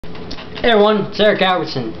Hey everyone, it's Eric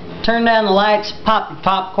Albertson. Turn down the lights, pop your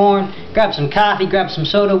popcorn, grab some coffee, grab some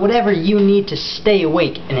soda, whatever you need to stay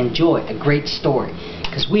awake and enjoy a great story.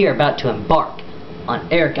 Because we are about to embark on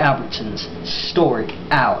Eric Albertson's Story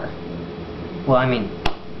Hour. Well, I mean,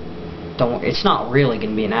 don't worry, it's not really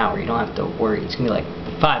going to be an hour. You don't have to worry. It's going to be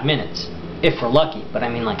like 5 minutes, if we're lucky. But I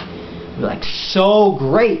mean, like, it'll be like so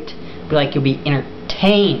great. It'll be like you'll be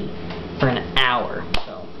entertained for an hour.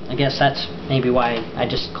 So I guess that's maybe why I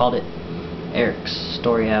just called it Eric's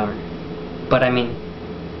Story Hour. But I mean,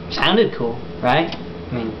 sounded cool, right?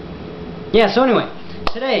 I mean, yeah, so anyway,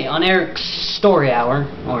 today on Eric's Story Hour,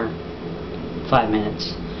 or 5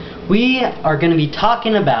 minutes, we are going to be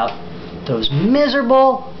talking about those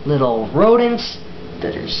miserable little rodents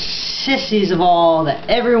that are sissies of all that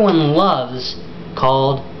everyone loves,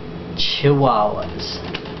 called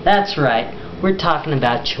chihuahuas. That's right, we're talking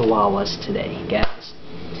about chihuahuas today, guys.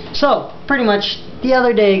 So, pretty much the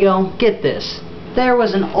other day ago, get this, there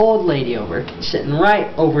was an old lady sitting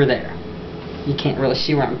right over there. You can't really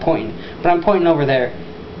see where I'm pointing, but I'm pointing over there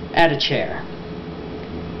at a chair.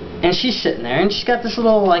 And she's sitting there, and she's got this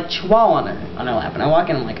little, like, chihuahua on her lap. And I walk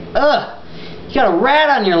in, and I'm like, ugh, you got a rat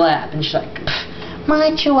on your lap. And she's like,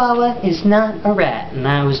 my chihuahua is not a rat. And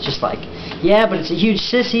I was just like, yeah, but it's a huge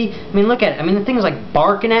sissy. I mean, look at it. I mean, the thing is, like,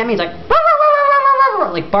 barking at me. It's like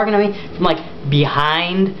barking at me from, like,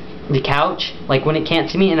 behind the couch, like, when it can't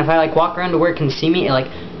see me. And if I, like, walk around to where it can see me, it, like,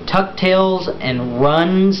 tuck tails and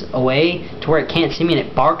runs away to where it can't see me, and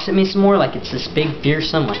it barks at me some more, like it's this big,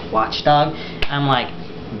 fearsome, like, watchdog. I'm like,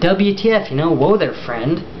 WTF, you know, whoa there,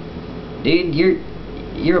 friend. Dude,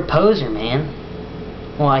 you're a poser, man.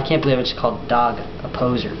 Well, I can't believe it's called dog a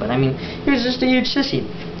poser, but I mean, he was just a huge sissy.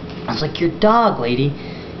 I was like, your dog, lady,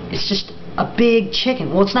 it's just a big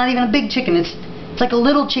chicken. Well, it's not even a big chicken, it's like a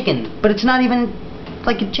little chicken, but it's not even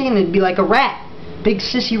like a chicken, it'd be like a rat. Big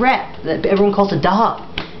sissy rat that everyone calls a dog.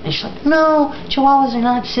 And she's like, no, chihuahuas are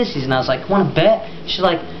not sissies. And I was like, want to bet? She's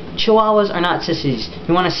like, chihuahuas are not sissies.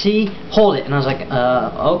 You want to see? Hold it. And I was like,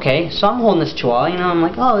 okay. So I'm holding this chihuahua, you know, I'm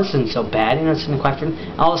like, oh, this isn't so bad, you know, it's quite fun.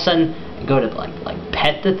 All of a sudden, I go to like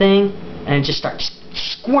pet the thing, and it just starts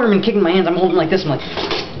squirming, kicking my hands. I'm holding it like this. I'm like,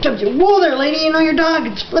 whoa there, lady, you know your dog,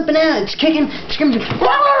 it's flipping out, it's kicking, screaming.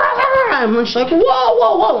 I'm just like, whoa,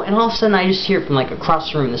 whoa, whoa. And all of a sudden, I just hear from like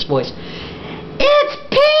across the room this voice, it's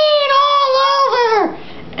peeing all over!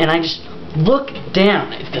 And I just look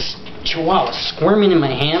down at this chihuahua squirming in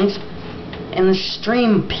my hands, and the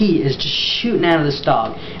stream of pee is just shooting out of this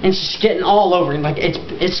dog, and it's just getting all over, and like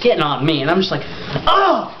it's getting on me, and I'm just like,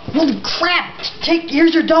 oh, holy crap!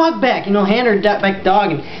 Here's your dog back, you know, hand her back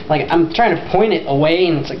dog, and like I'm trying to point it away,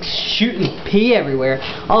 and it's like shooting pee everywhere,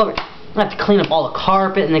 all over. I have to clean up all the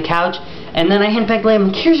carpet and the couch, and then I hand back the lady,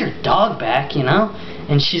 I'm like, here's your dog back, you know,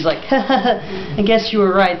 and she's like, I guess you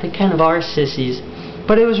were right, they kind of are sissies.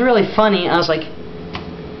 But it was really funny. I was like,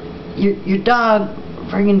 your dog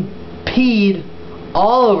friggin' peed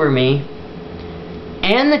all over me,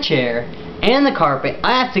 and the chair, and the carpet.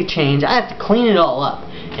 I have to change, I have to clean it all up.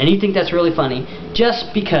 And you think that's really funny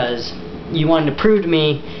just because you wanted to prove to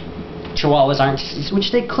me chihuahuas aren't sissies,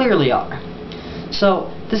 which they clearly are.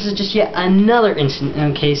 So this is just yet another instance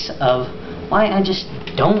in case of why I just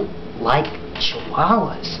don't like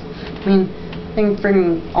chihuahuas. I mean, they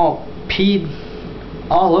friggin' all peed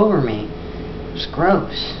all over me. It's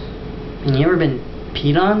gross. I mean, you ever been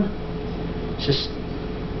peed on? It's just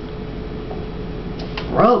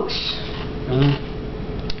gross. I mean,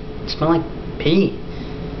 it smelled like pee.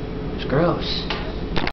 It's gross.